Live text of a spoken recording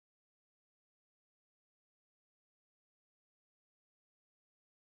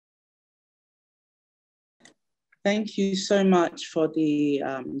Thank you so much for the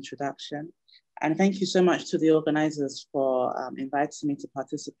introduction. And thank you so much to the organizers for inviting me to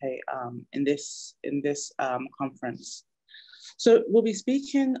participate in this conference. So we'll be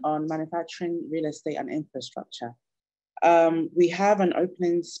speaking on manufacturing, real estate, and infrastructure. We have an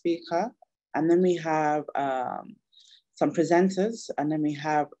opening speaker, and then we have some presenters, and then we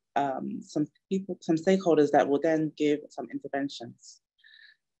have some stakeholders that will then give some interventions.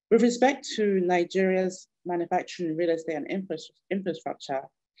 With respect to Nigeria's manufacturing, real estate, and infrastructure,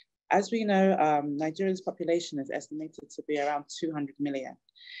 as we know, Nigeria's population is estimated to be around 200 million.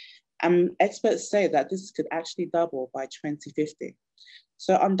 Experts say that this could actually double by 2050.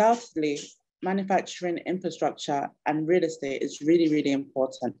 So undoubtedly, manufacturing, infrastructure, and real estate is really, really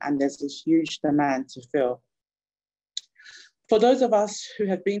important, and there's a huge demand to fill. For those of us who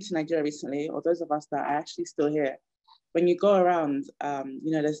have been to Nigeria recently, or those of us that are actually still here, when you go around,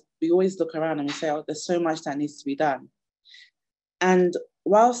 we always look around and we say, oh, there's so much that needs to be done. And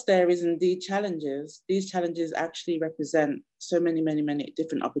whilst there is indeed challenges, these challenges actually represent so many, many, many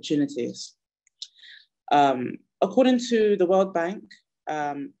different opportunities. According to the World Bank,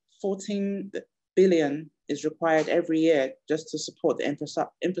 14 billion is required every year just to support the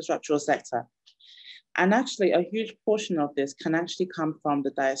infrastructural sector. And actually a huge portion of this can actually come from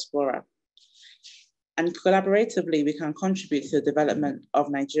the diaspora. And collaboratively, we can contribute to the development of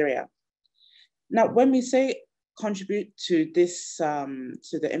Nigeria. Now, when we say contribute to this,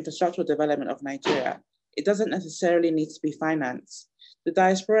 to the infrastructural development of Nigeria, it doesn't necessarily need to be finance. The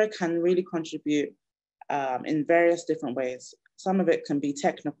diaspora can really contribute in various different ways. Some of it can be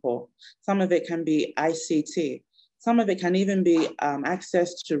technical, some of it can be ICT, some of it can even be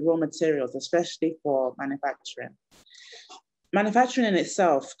access to raw materials, especially for manufacturing. Manufacturing in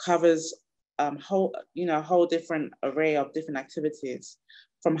itself covers a whole different array of different activities,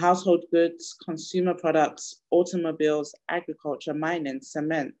 from household goods, consumer products, automobiles, agriculture, mining,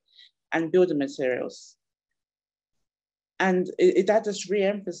 cement, and building materials. And that just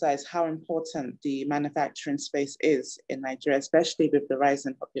re-emphasized how important the manufacturing space is in Nigeria, especially with the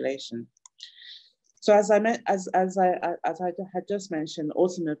rising population. So as I had just mentioned,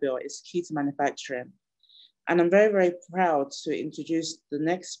 automobile is key to manufacturing. And I'm very, very proud to introduce the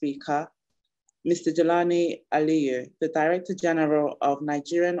next speaker, Mr. Jelani Aliyu, the Director General of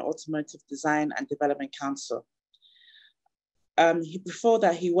Nigerian Automotive Design and Development Council. Before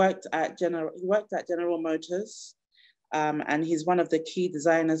that, he worked at General Motors, and he's one of the key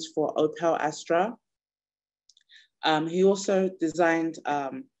designers for Opel Astra. He also designed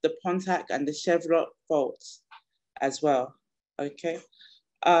the Pontiac and the Chevrolet Volt as well, okay?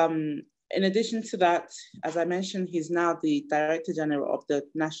 In addition to that, as I mentioned, he's now the Director General of the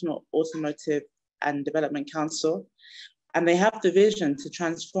National Automotive and Development Council, and they have the vision to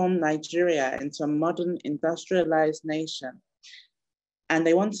transform Nigeria into a modern industrialized nation. And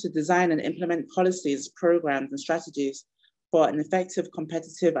they want to design and implement policies, programs, and strategies for an effective,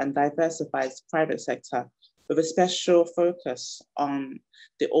 competitive, and diversified private sector, with a special focus on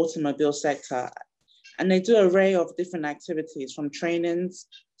the automobile sector. And they do an array of different activities, from trainings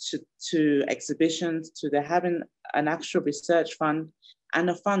to exhibitions, to they're having an actual research fund and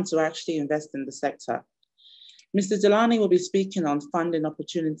a fund to actually invest in the sector. Mr. Jelani will be speaking on funding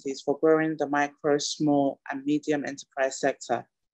opportunities for growing the micro, small, and medium enterprise sector